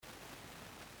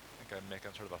I'm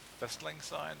making sort of a fistling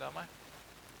sound, am I?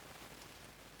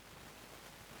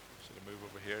 Should I move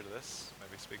over here to this?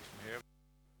 Maybe speak from here.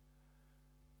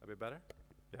 That'd be better?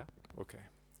 Yeah? Okay.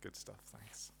 Good stuff.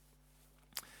 Thanks.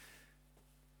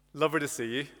 Lovely to see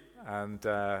you. And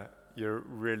you're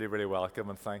really, really welcome.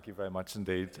 And thank you very much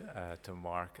indeed to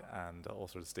Mark and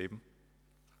also to Stephen.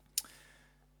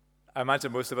 I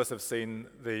imagine most of us have seen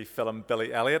the film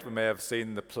Billy Elliot. We may have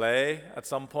seen the play at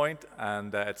some point,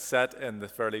 and it's set in the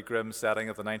fairly grim setting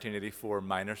of the 1984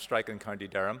 miners' strike in County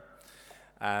Durham.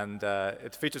 And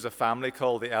it features a family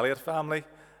called the Elliot family.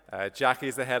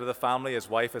 Jackie's the head of the family. His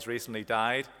wife has recently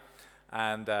died,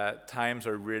 and times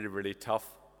are really, really tough.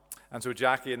 And so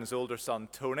Jackie and his older son,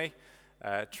 Tony,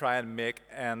 try and make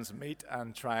ends meet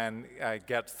and try and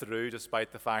get through,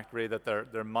 despite the fact really that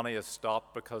their money is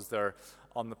stopped because they're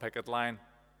on the picket line.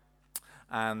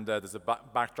 And there's a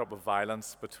backdrop of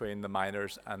violence between the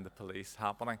miners and the police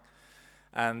happening.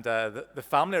 And the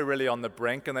family are really on the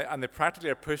brink, and they practically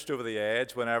are pushed over the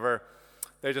edge whenever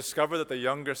they discover that the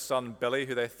younger son, Billy,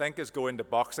 who they think is going to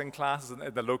boxing classes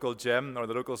in the local gym or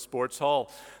the local sports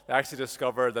hall, they actually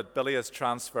discover that Billy is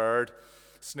transferred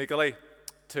sneakily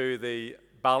to the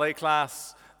ballet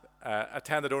class,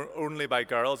 attended only by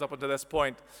girls up until this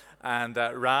point. And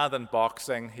rather than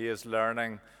boxing, he is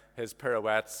learning his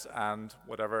pirouettes and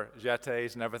whatever,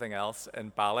 jetés and everything else in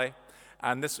ballet.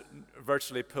 And this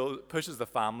virtually pushes the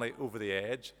family over the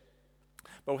edge.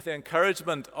 But with the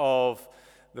encouragement of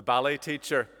the ballet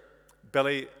teacher,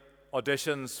 Billy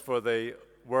auditions for the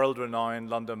world-renowned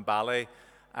London Ballet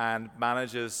and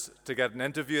manages to get an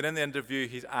interview. And in the interview,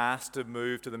 he's asked to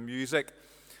move to the music.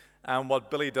 And what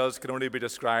Billy does can only be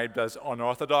described as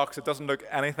unorthodox. It doesn't look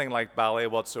anything like ballet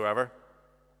whatsoever.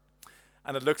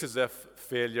 And it looks as if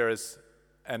failure is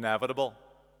inevitable.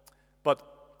 But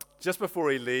just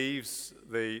before he leaves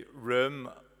the room,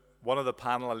 one of the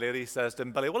panel, a lady, says to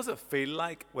him, "Billy, what does it feel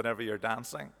like whenever you're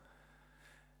dancing?"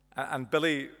 And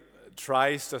Billy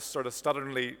tries to sort of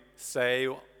stutteringly say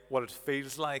what it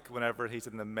feels like whenever he's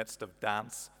in the midst of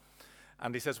dance.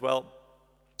 And he says, well,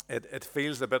 it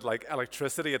feels a bit like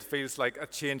electricity. It feels like a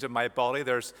change in my body.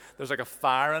 There's like a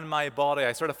fire in my body.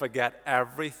 I sort of forget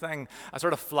everything. I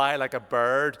sort of fly like a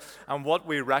bird. And what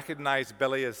we recognize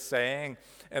Billy is saying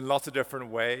in lots of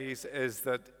different ways is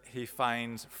that he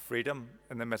finds freedom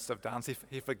in the midst of dance.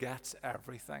 He forgets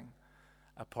everything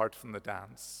apart from the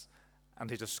dance. And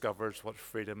he discovers what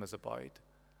freedom is about.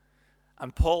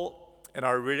 And Paul, in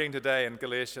our reading today in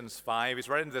Galatians 5, he's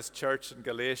writing to this church in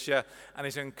Galatia, and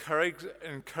he's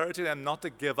encouraging them not to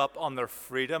give up on their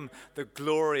freedom, the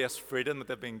glorious freedom that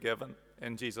they've been given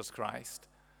in Jesus Christ.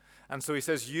 And so he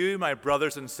says, you, my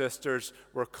brothers and sisters,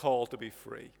 were called to be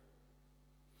free.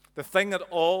 The thing that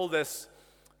all this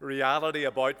reality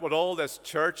about, what all this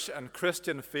church and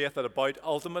Christian faith is about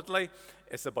ultimately,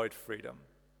 it's about freedom.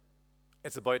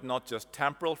 It's about not just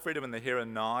temporal freedom in the here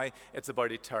and now, it's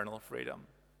about eternal freedom.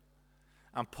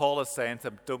 And Paul is saying to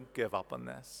them, don't give up on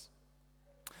this.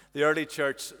 The early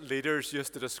church leaders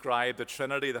used to describe the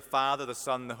Trinity, the Father, the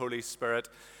Son, the Holy Spirit,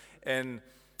 in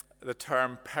the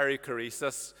term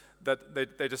perichoresis, that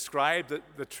they described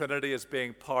the Trinity as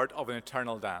being part of an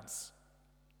eternal dance.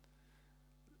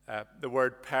 The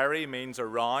word peri means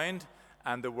around,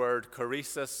 and the word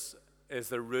choresis is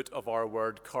the root of our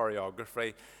word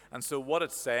choreography. And so what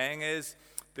it's saying is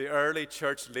the early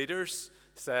church leaders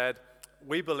said,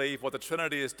 we believe what the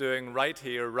Trinity is doing right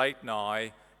here, right now,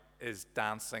 is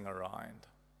dancing around.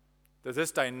 There's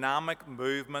this dynamic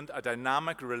movement, a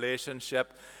dynamic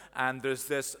relationship, and there's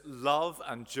this love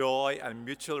and joy and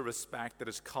mutual respect that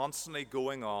is constantly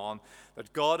going on,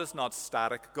 that God is not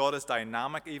static, God is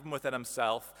dynamic even within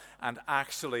himself, and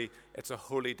actually it's a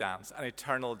holy dance, an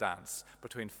eternal dance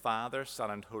between Father, Son,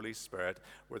 and Holy Spirit,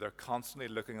 where they're constantly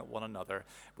looking at one another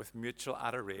with mutual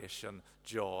adoration,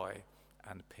 joy,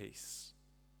 and peace.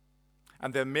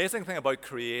 And the amazing thing about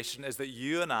creation is that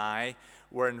you and I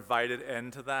were invited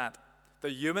into that. The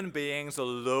human beings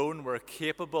alone were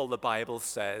capable, the Bible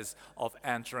says, of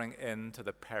entering into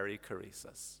the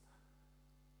perichoresis.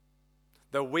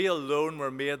 That we alone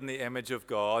were made in the image of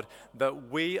God, that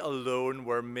we alone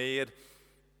were made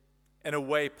in a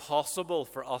way possible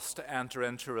for us to enter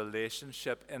into a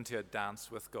relationship, into a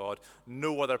dance with God.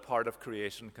 No other part of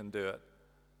creation can do it.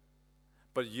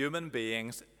 But human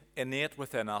beings, innate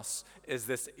within us, is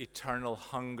this eternal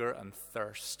hunger and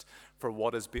thirst for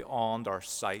what is beyond our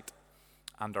sight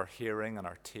and our hearing and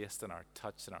our taste and our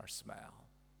touch and our smell.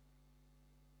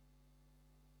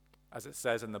 As it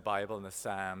says in the Bible in the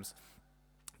Psalms,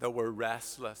 that we're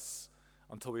restless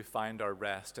until we find our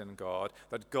rest in God,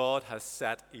 that God has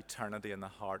set eternity in the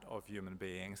heart of human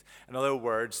beings. In other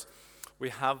words, we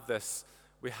have this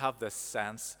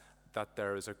sense that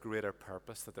there is a greater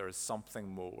purpose, that there is something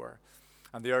more.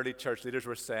 And the early church leaders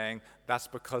were saying that's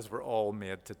because we're all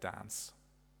made to dance.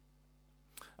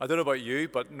 I don't know about you,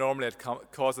 but normally it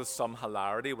causes some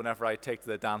hilarity whenever I take to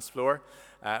the dance floor.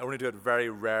 I only do it very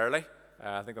rarely.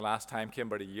 I think the last time came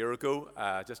about a year ago,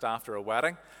 just after a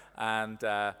wedding.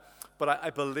 But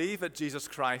I believe that Jesus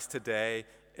Christ today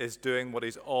is doing what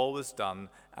he's always done,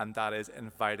 and that is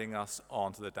inviting us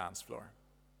onto the dance floor.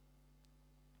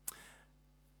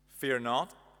 Fear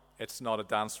not, it's not a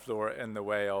dance floor in the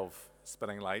way of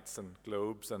spinning lights and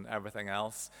globes and everything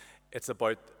else. It's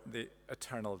about the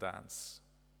eternal dance.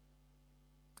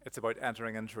 It's about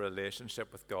entering into a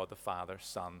relationship with God the Father,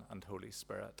 Son, and Holy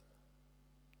Spirit.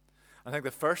 I think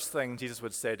the first thing Jesus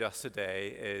would say to us today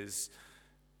is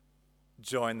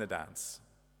join the dance.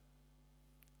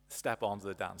 Step onto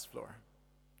the dance floor.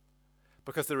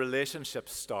 Because the relationship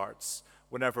starts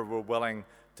whenever we're willing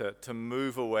to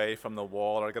move away from the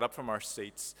wall or get up from our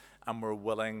seats and we're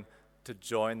willing to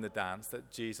join the dance that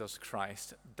Jesus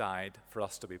Christ died for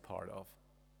us to be part of.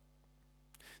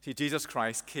 See, Jesus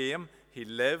Christ came, he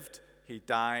lived, he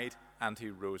died, and he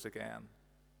rose again.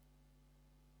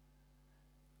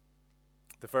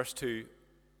 The first two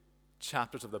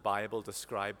chapters of the Bible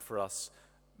describe for us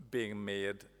being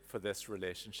made for this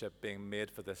relationship, being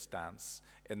made for this dance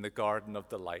in the Garden of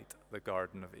Delight, the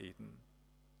Garden of Eden.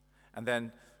 And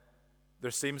then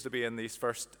there seems to be in these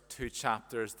first two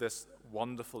chapters this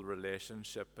wonderful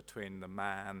relationship between the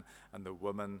man and the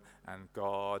woman and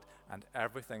God, and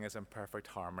everything is in perfect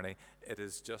harmony. It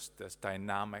is just this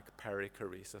dynamic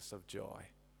perichoresis of joy.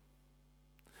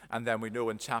 And then we know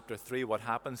in chapter 3 what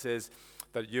happens is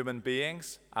that human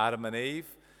beings, Adam and Eve,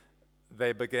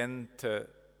 they begin to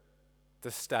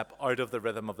step out of the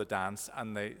rhythm of the dance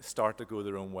and they start to go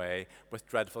their own way with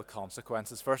dreadful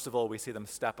consequences. First of all, we see them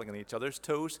stepping on each other's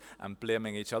toes and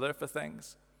blaming each other for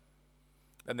things.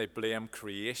 Then they blame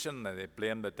creation, and they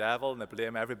blame the devil, and they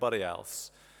blame everybody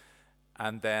else.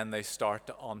 And then they start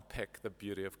to unpick the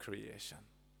beauty of creation.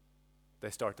 They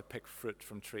start to pick fruit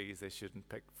from trees they shouldn't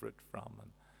pick fruit from.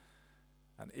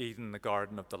 And Eden, the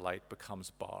Garden of Delight, becomes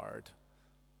barred.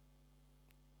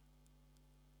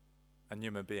 And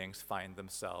human beings find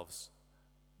themselves,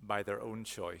 by their own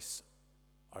choice,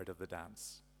 out of the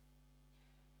dance.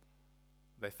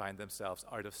 They find themselves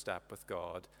out of step with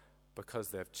God because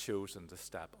they've chosen to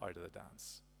step out of the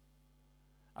dance.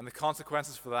 And the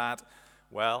consequences for that,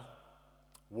 well,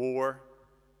 war,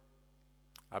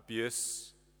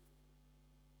 abuse,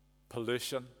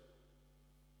 pollution,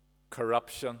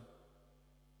 corruption.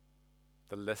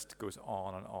 The list goes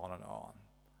on and on and on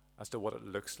as to what it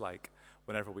looks like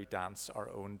whenever we dance our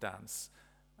own dance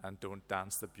and don't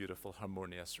dance the beautiful,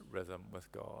 harmonious rhythm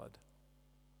with God.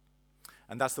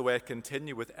 And that's the way it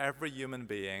continued with every human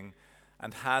being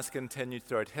and has continued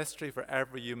throughout history for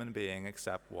every human being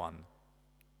except one.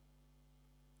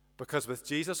 Because with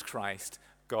Jesus Christ,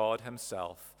 God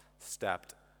himself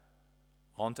stepped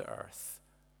onto earth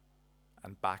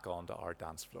and back onto our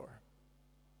dance floor.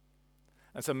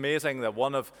 It's amazing that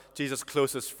one of Jesus'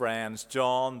 closest friends,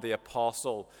 John the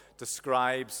Apostle,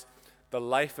 describes the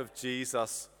life of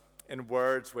Jesus in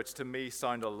words which to me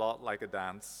sound a lot like a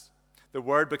dance. The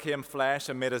Word became flesh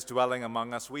and made his dwelling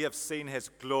among us. We have seen his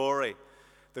glory,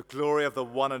 the glory of the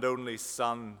one and only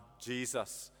Son,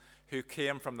 Jesus, who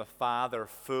came from the Father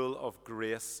full of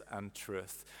grace and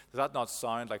truth. Does that not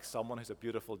sound like someone who's a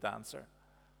beautiful dancer?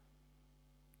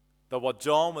 That what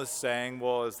John was saying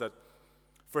was that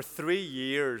for 3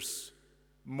 years,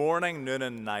 morning, noon,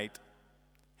 and night,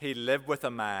 he lived with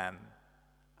a man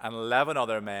and 11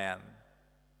 other men,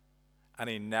 and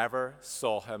he never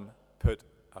saw him put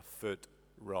a foot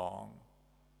wrong.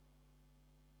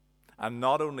 And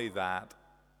not only that,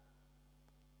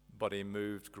 but he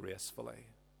moved gracefully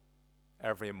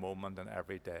every moment and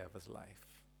every day of his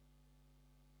life.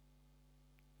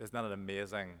 Isn't that an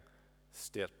amazing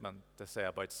statement to say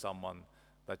about someone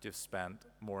that you've spent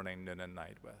morning, noon, and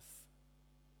night with?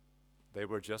 They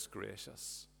were just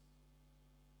gracious,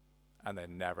 and they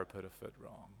never put a foot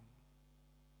wrong.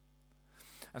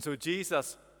 And so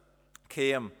Jesus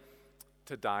came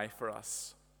to die for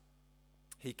us.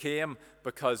 He came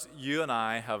because you and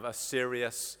I have a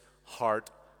serious heart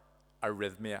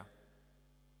arrhythmia.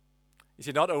 You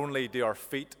see, not only do our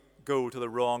feet go to the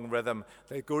wrong rhythm,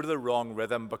 they go to the wrong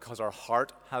rhythm because our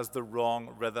heart has the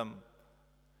wrong rhythm.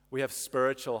 We have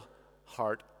spiritual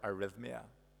heart arrhythmia.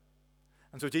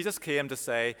 And so Jesus came to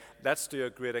say, let's do a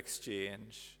great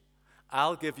exchange.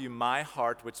 I'll give you my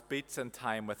heart, which beats in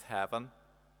time with heaven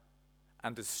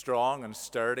and is strong and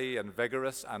sturdy and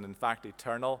vigorous and in fact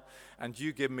eternal. And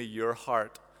you give me your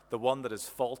heart the one that is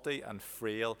faulty and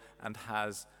frail and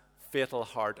has fatal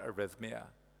heart arrhythmia.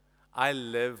 I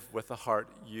live with the heart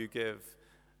you give,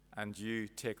 and you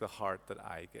take the heart that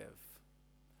I give.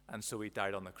 And so he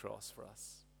died on the cross for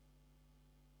us.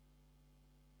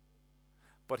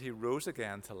 But he rose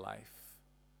again to life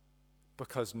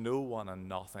because no one and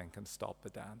nothing can stop the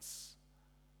dance,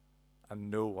 and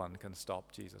no one can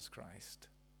stop Jesus Christ.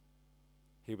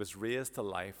 He was raised to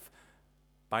life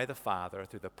by the Father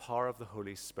through the power of the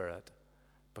Holy Spirit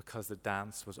because the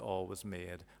dance was always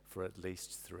made for at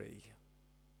least three.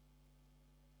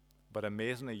 But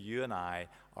amazingly, you and I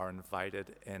are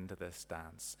invited into this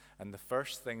dance. And the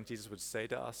first thing Jesus would say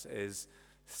to us is,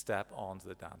 step onto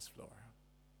the dance floor.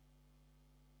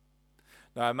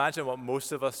 Now, imagine what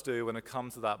most of us do when it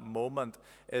comes to that moment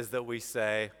is that we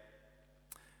say,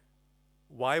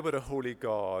 why would a holy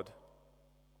God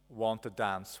want to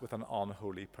dance with an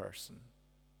unholy person?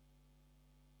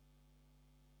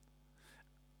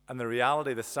 And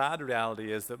the sad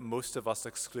reality is that most of us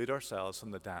exclude ourselves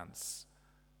from the dance.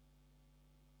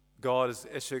 God is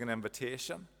issuing an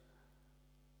invitation,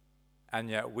 and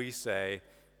yet we say,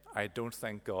 I don't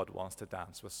think God wants to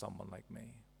dance with someone like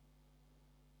me.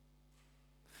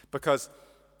 Because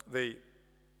the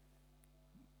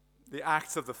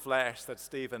acts of the flesh that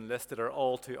Stephen listed are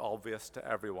all too obvious to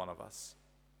every one of us.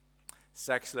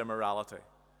 Sexual immorality,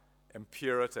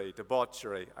 impurity,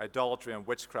 debauchery, idolatry and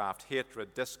witchcraft,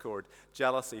 hatred, discord,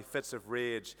 jealousy, fits of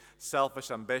rage,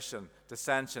 selfish ambition,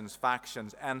 dissensions,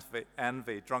 factions,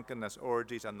 envy, drunkenness,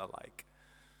 orgies, and the like.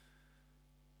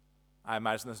 I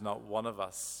imagine there's not one of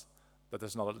us that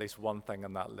there's not at least one thing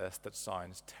on that list that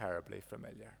sounds terribly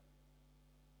familiar.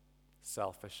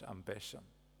 Selfish ambition,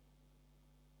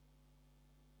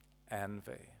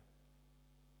 envy,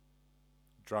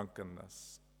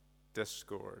 drunkenness,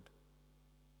 discord,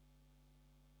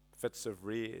 fits of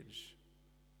rage,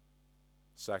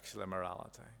 sexual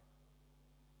immorality,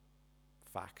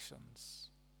 factions.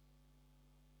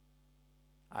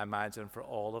 I imagine for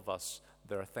all of us,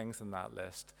 there are things in that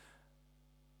list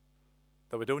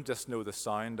that we don't just know the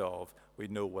sound of, we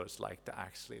know what it's like to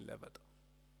actually live it.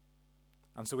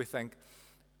 And so we think,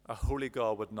 a holy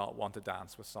God would not want to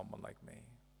dance with someone like me.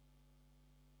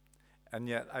 And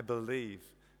yet I believe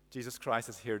Jesus Christ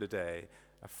is here today,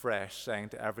 afresh, saying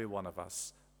to every one of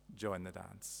us, join the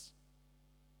dance.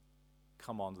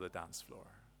 Come onto the dance floor.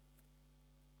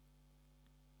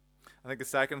 I think the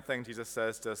second thing Jesus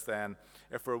says to us then,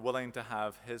 if we're willing to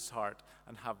have his heart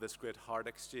and have this great heart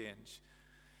exchange,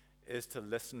 is to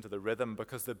listen to the rhythm,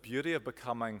 because the beauty of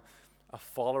becoming a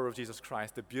follower of Jesus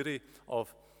Christ, the beauty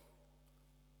of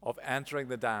entering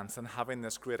the dance and having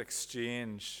this great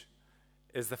exchange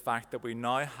is the fact that we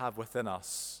now have within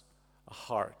us a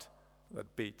heart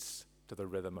that beats to the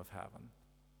rhythm of heaven.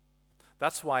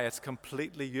 That's why it's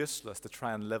completely useless to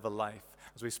try and live a life,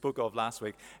 as we spoke of last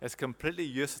week, it's completely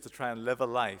useless to try and live a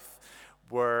life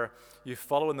where you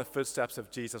follow in the footsteps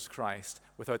of Jesus Christ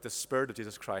without the Spirit of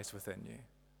Jesus Christ within you.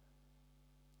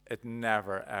 It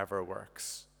never, ever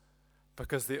works.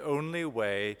 Because the only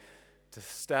way to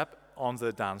step onto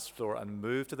the dance floor and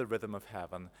move to the rhythm of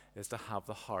heaven is to have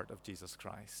the heart of Jesus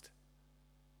Christ,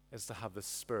 is to have the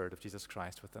Spirit of Jesus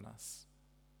Christ within us,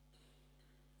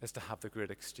 is to have the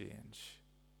great exchange.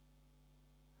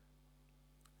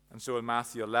 And so in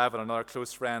Matthew 11, another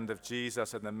close friend of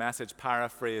Jesus in the Message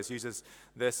paraphrase uses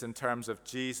this in terms of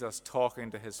Jesus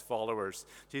talking to his followers.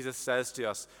 Jesus says to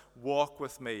us, walk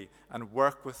with me and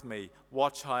work with me.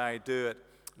 Watch how I do it.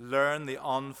 Learn the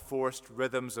unforced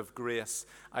rhythms of grace.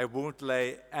 I won't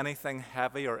lay anything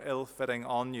heavy or ill-fitting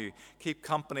on you. Keep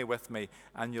company with me,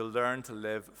 and you'll learn to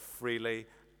live freely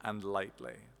and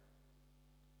lightly.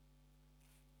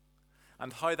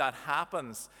 And how that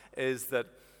happens is that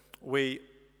we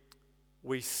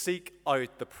seek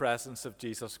out the presence of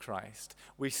Jesus Christ.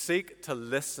 We seek to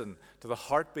listen to the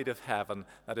heartbeat of heaven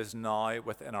that is now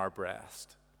within our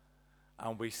breast.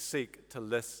 And we seek to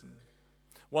listen.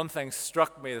 One thing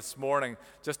struck me this morning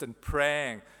just in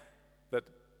praying, that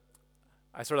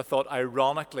I sort of thought,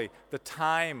 ironically, the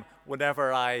time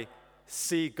whenever I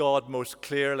see God most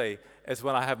clearly is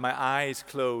when I have my eyes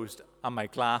closed and my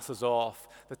glasses off.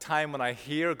 The time when I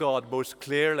hear God most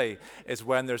clearly is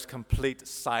when there's complete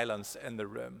silence in the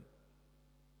room.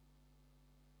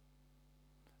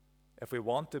 If we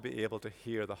want to be able to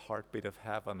hear the heartbeat of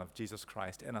heaven, of Jesus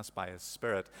Christ in us by his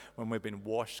Spirit, when we've been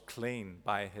washed clean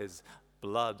by his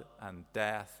blood and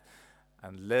death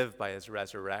and live by his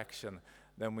resurrection,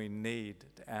 then we need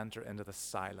to enter into the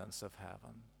silence of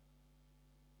heaven,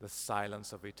 the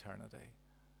silence of eternity,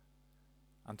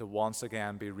 and to once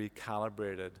again be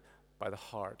recalibrated by the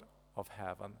heart of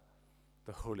heaven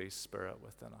the Holy Spirit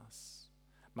within us.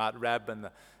 Matt Redman,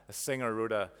 a singer,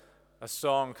 wrote a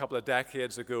song a couple of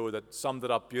decades ago that summed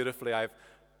it up beautifully.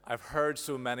 I've heard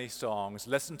so many songs,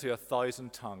 listened to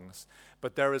 1,000 tongues,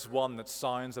 but there is one that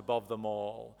sounds above them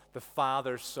all. The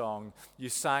Father's song. You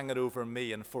sang it over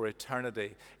me, and for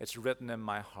eternity it's written in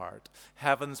my heart.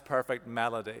 Heaven's perfect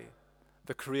melody,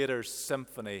 the Creator's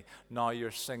symphony. Now you're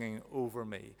singing over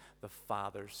me the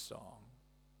Father's song.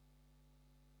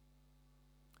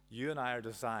 You and I are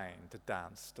designed to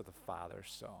dance to the Father's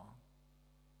song.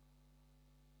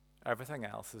 Everything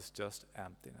else is just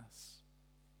emptiness.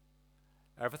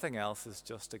 Everything else is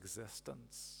just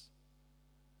existence.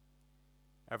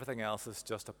 Everything else is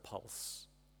just a pulse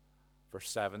for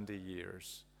 70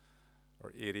 years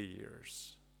or 80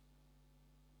 years,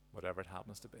 whatever it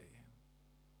happens to be.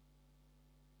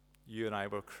 You and I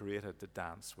were created to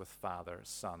dance with Father,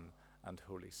 Son, and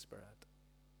Holy Spirit.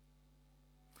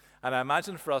 And I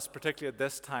imagine for us, particularly at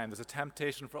this time, there's a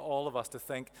temptation for all of us to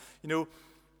think,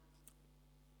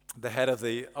 the head of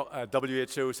the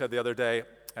WHO said the other day,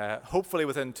 hopefully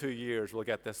within 2 years we'll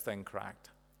get this thing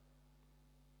cracked.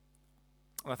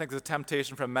 And I think there's a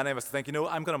temptation for many of us to think, I'm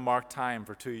going to mark time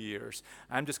for 2 years.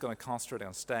 I'm just going to concentrate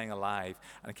on staying alive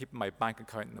and keeping my bank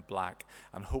account in the black,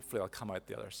 and hopefully I'll come out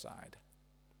the other side.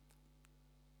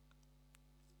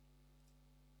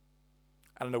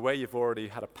 And in a way, you've already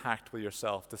had a pact with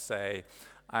yourself to say,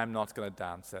 I'm not going to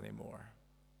dance anymore.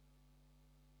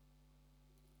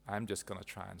 I'm just going to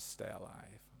try and stay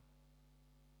alive.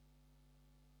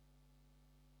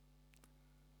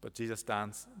 But Jesus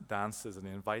dances, and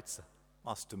he invites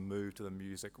us to move to the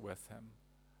music with him.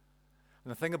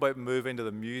 And the thing about moving to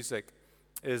the music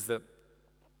is that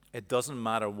it doesn't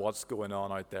matter what's going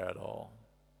on out there at all.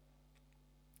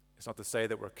 It's not to say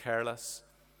that we're careless.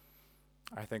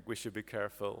 I think we should be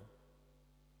careful.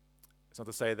 It's not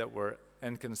to say that we're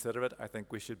inconsiderate. I think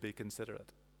we should be considerate.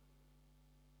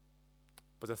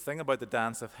 But the thing about the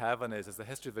dance of heaven is, as the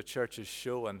history of the church is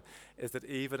shown, is that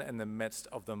even in the midst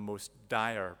of the most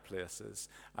dire places,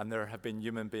 and there have been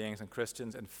human beings and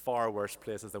Christians in far worse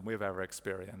places than we've ever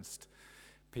experienced,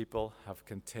 people have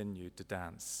continued to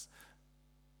dance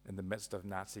in the midst of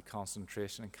Nazi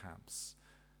concentration camps,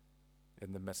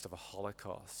 in the midst of a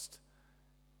Holocaust,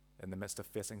 in the midst of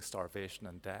facing starvation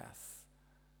and death,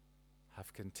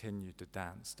 have continued to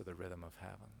dance to the rhythm of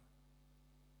heaven,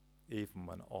 even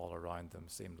when all around them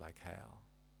seemed like hell.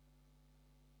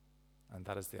 And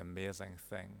that is the amazing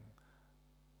thing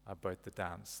about the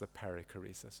dance, the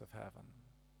perichoresis of heaven.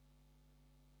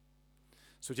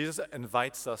 So Jesus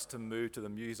invites us to move to the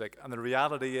music, and the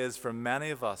reality is, for many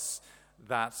of us,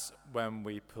 that's when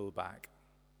we pull back.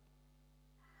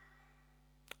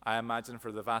 I imagine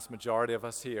for the vast majority of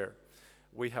us here,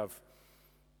 we have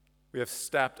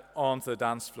stepped onto the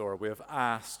dance floor. We have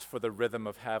asked for the rhythm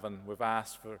of heaven. We've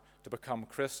asked to become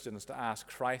Christians, to ask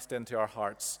Christ into our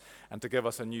hearts and to give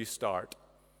us a new start.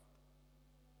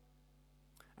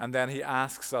 And then he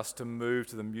asks us to move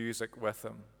to the music with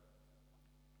him.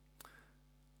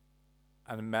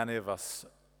 And many of us,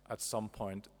 at some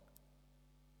point,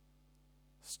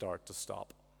 start to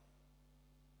stop.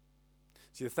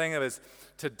 See, the thing is,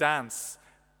 to dance,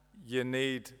 you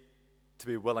need to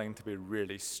be willing to be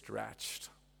really stretched.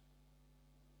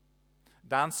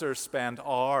 Dancers spend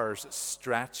hours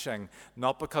stretching,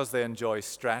 not because they enjoy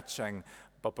stretching,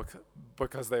 but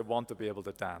because they want to be able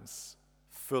to dance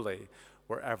fully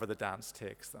wherever the dance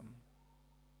takes them.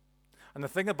 And the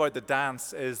thing about the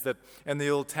dance is that in the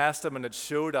Old Testament, it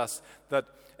showed us that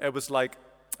it was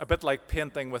a bit like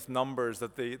painting with numbers,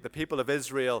 that the people of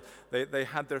Israel, they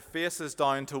had their faces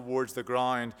down towards the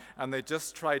ground, and they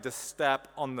just tried to step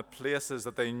on the places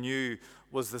that they knew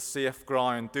was the safe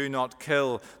ground. Do not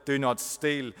kill, do not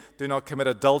steal, do not commit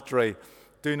adultery,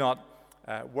 do not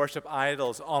worship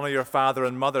idols, honor your father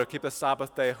and mother, keep the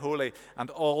Sabbath day holy. And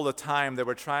all the time they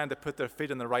were trying to put their feet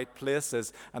in the right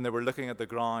places, and they were looking at the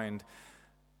ground,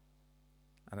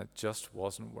 and it just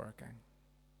wasn't working.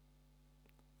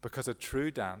 Because a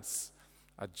true dance,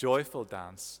 a joyful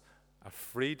dance, a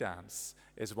free dance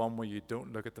is one where you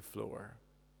don't look at the floor.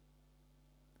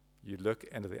 You look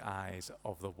into the eyes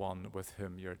of the one with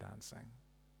whom you're dancing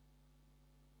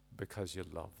because you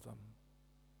love them.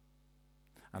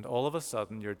 And all of a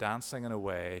sudden, you're dancing in a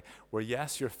way where,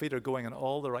 yes, your feet are going in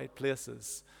all the right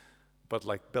places, but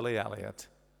like Billy Elliot,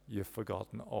 you've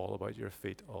forgotten all about your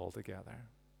feet altogether.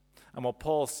 And what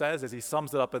Paul says is, he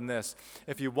sums it up in this: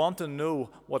 if you want to know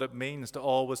what it means to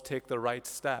always take the right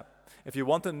step, if you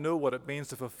want to know what it means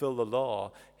to fulfill the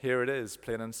law, here it is,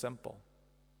 plain and simple.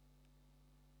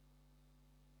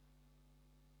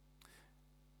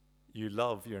 You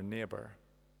love your neighbor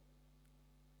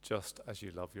just as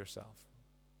you love yourself?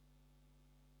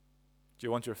 Do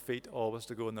you want your feet always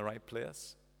to go in the right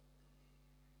place?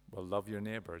 Well, love your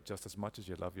neighbor just as much as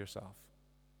you love yourself.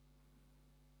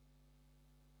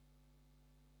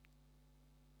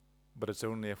 But it's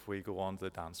only if we go on to the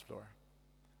dance floor.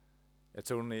 It's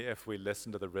only if we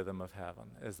listen to the rhythm of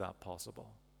heaven is that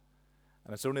possible.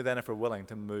 And it's only then if we're willing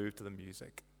to move to the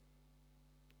music.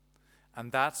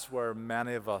 And that's where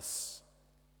many of us,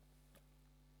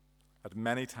 at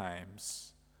many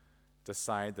times,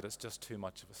 decide that it's just too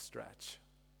much of a stretch.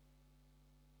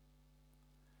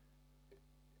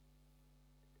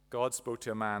 God spoke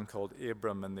to a man called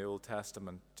Abram in the Old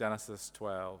Testament, Genesis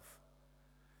 12.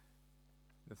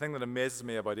 The thing that amazes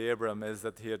me about Abram is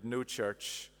that he had no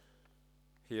church,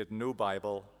 he had no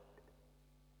Bible,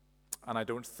 and I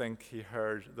don't think he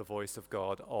heard the voice of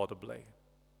God audibly.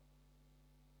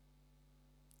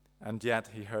 And yet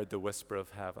he heard the whisper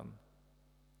of heaven.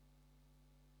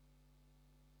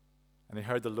 And he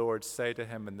heard the Lord say to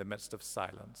him in the midst of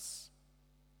silence,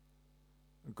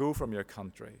 "Go from your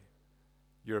country,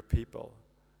 your people,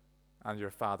 and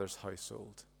your father's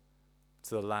household to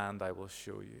the land I will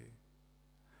show you.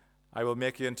 I will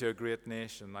make you into a great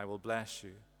nation. I will bless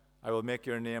you. I will make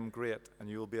your name great, and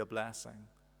you will be a blessing.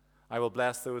 I will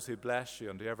bless those who bless you,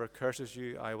 and whoever curses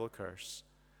you, I will curse.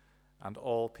 And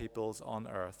all peoples on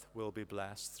earth will be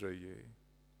blessed through you."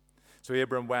 So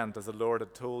Abram went as the Lord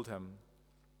had told him,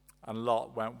 and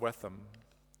Lot went with him.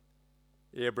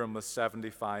 Abram was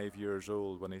 75 years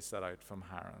old when he set out from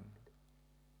Haran.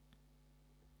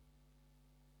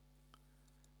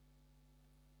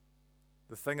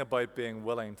 The thing about being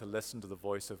willing to listen to the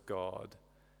voice of God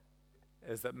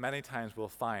is that many times we'll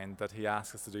find that he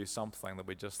asks us to do something that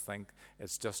we just think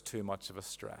is just too much of a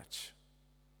stretch.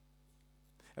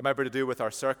 It might be to do with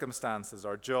our circumstances,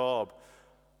 our job,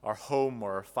 our home,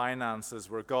 or our finances,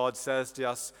 where God says to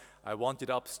us, "I want you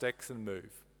to up sticks and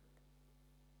move."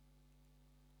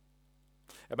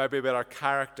 It might be about our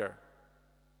character.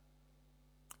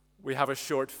 We have a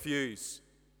short fuse.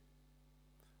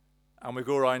 And we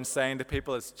go around saying to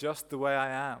people, "It's just the way I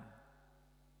am."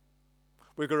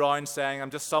 We go around saying, "I'm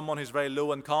just someone who's very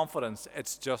low in confidence.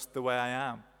 It's just the way I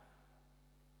am."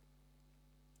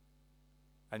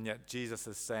 And yet Jesus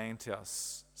is saying to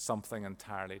us something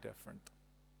entirely different.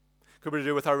 Could be to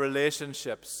do with our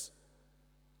relationships,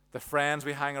 the friends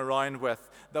we hang around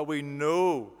with, that we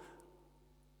know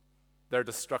they're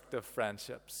destructive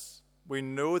friendships. We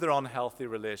know they're unhealthy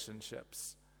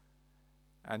relationships.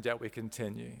 And yet we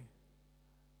continue.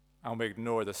 And we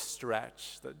ignore the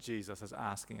stretch that Jesus is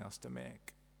asking us to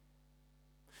make.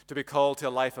 To be called to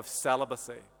a life of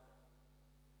celibacy.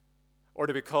 Or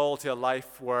to be called to a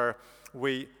life where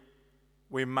we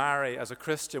marry as a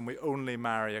Christian, we only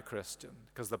marry a Christian,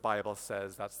 because the Bible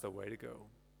says that's the way to go.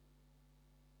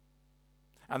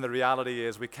 And the reality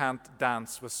is we can't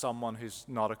dance with someone who's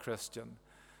not a Christian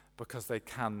because they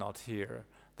cannot hear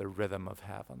the rhythm of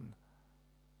heaven.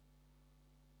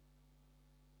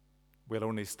 We'll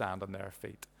only stand on their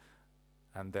feet,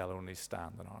 and they'll only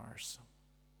stand on ours.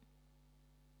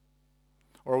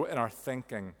 Or in our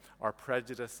thinking, our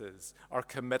prejudices, our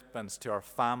commitments to our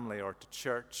family or to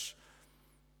church,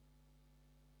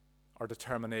 our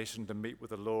determination to meet with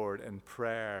the Lord in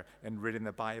prayer, in reading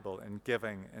the Bible, in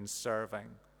giving, in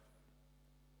serving.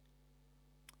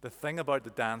 The thing about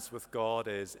the dance with God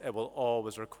is it will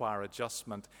always require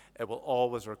adjustment. It will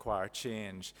always require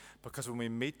change. Because when we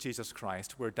meet Jesus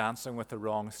Christ, we're dancing with the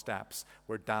wrong steps.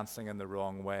 We're dancing in the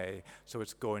wrong way. So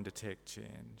it's going to take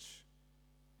change.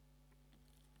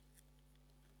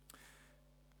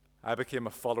 I became a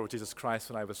follower of Jesus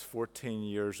Christ when I was 14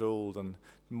 years old. And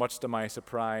much to my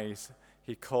surprise,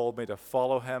 he called me to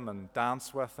follow him and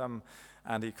dance with him.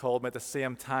 And he called me at the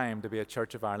same time to be a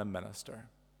Church of Ireland minister.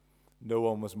 No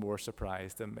one was more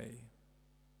surprised than me.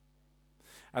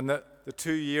 And the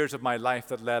 2 years of my life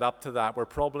that led up to that were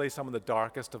probably some of the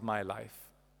darkest of my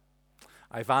life.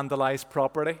 I vandalized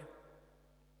property.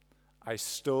 I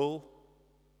stole.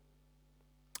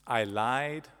 I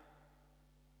lied.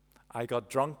 I got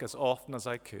drunk as often as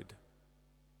I could.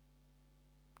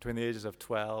 Between the ages of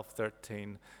 12,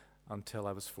 13, until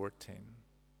I was 14.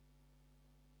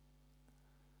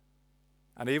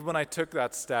 And even when I took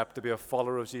that step to be a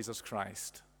follower of Jesus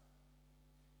Christ,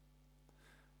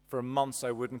 for months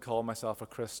I wouldn't call myself a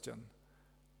Christian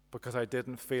because I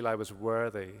didn't feel I was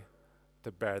worthy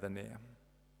to bear the name.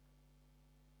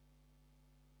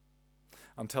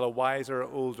 Until a wiser,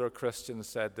 older Christian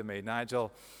said to me,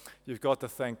 "Nigel, you've got to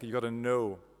think, you've got to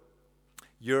know,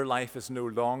 your life is no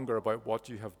longer about what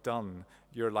you have done.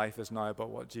 Your life is now about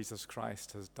what Jesus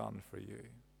Christ has done for you."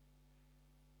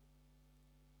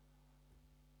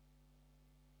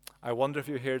 I wonder if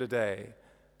you're here today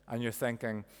and you're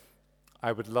thinking,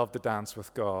 I would love to dance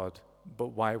with God, but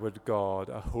why would God,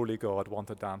 a holy God, want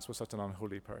to dance with such an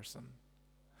unholy person?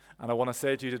 And I want to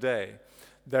say to you today,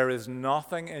 there is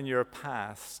nothing in your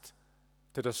past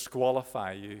to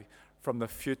disqualify you from the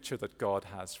future that God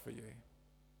has for you.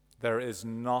 There is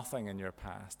nothing in your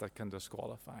past that can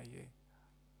disqualify you.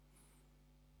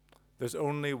 There's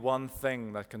only one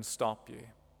thing that can stop you,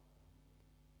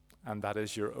 and that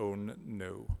is your own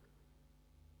no.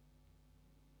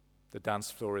 The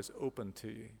dance floor is open to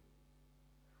you,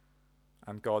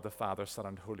 and God the Father, Son,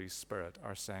 and Holy Spirit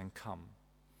are saying,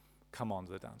 come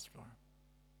onto the dance floor.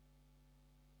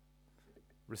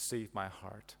 Receive my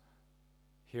heart,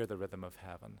 hear the rhythm of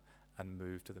heaven, and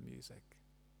move to the music.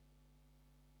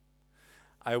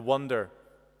 I wonder,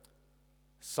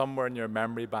 somewhere in your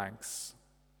memory banks,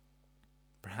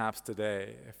 perhaps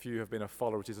today, if you have been a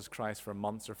follower of Jesus Christ for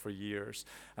months or for years,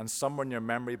 and somewhere in your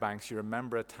memory banks you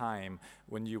remember a time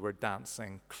when you were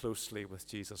dancing closely with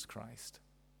Jesus Christ.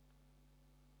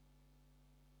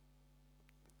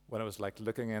 When it was like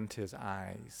looking into his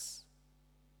eyes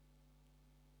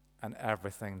and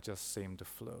everything just seemed to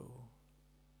flow.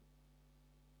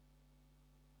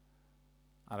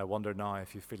 And I wonder now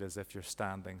if you feel as if you're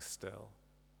standing still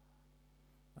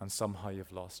and somehow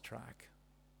you've lost track.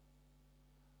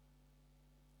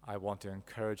 I want to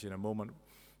encourage you in a moment.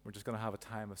 We're just going to have a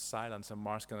time of silence, and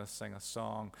Mark's going to sing a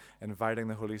song inviting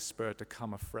the Holy Spirit to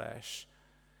come afresh.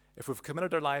 If we've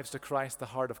committed our lives to Christ, the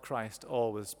heart of Christ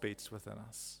always beats within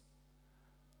us.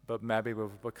 But maybe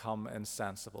we've become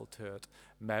insensible to it.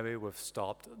 Maybe we've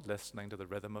stopped listening to the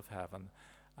rhythm of heaven,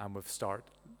 and we've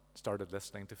started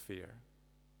listening to fear.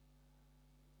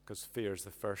 Because fear is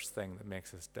the first thing that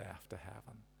makes us deaf to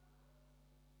heaven.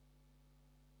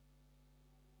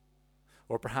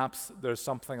 Or perhaps there's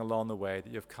something along the way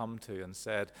that you've come to and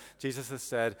said, Jesus has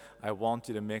said, I want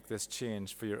you to make this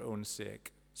change for your own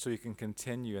sake, so you can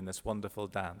continue in this wonderful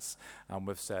dance. And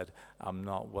we've said, I'm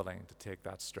not willing to take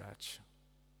that stretch.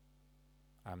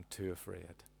 I'm too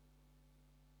afraid.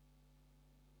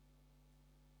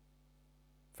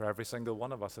 For every single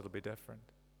one of us, it'll be different.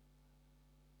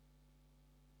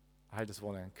 I just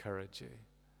want to encourage you.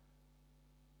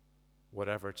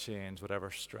 Whatever change,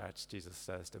 whatever stretch Jesus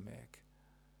says to make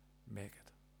it.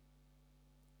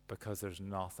 Because there's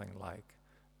nothing like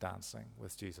dancing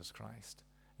with Jesus Christ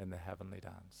in the heavenly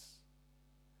dance.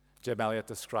 Jim Elliot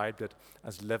described it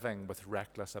as living with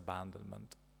reckless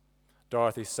abandonment.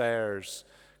 Dorothy Sayers,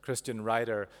 Christian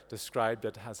writer, described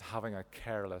it as having a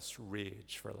careless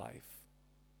rage for life.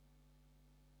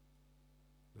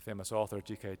 The famous author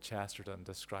G.K. Chesterton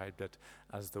described it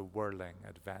as the whirling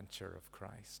adventure of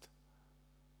Christ.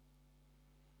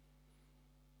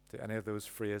 Do any of those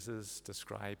phrases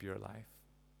describe your life?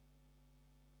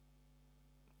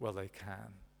 Well, they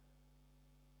can.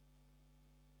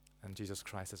 And Jesus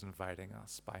Christ is inviting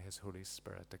us by his Holy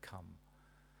Spirit to come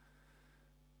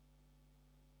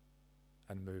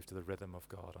and move to the rhythm of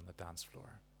God on the dance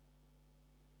floor,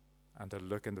 and to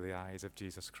look into the eyes of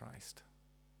Jesus Christ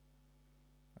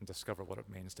and discover what it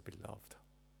means to be loved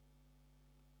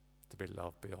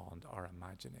beyond our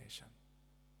imagination.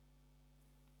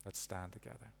 Let's stand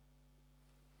together.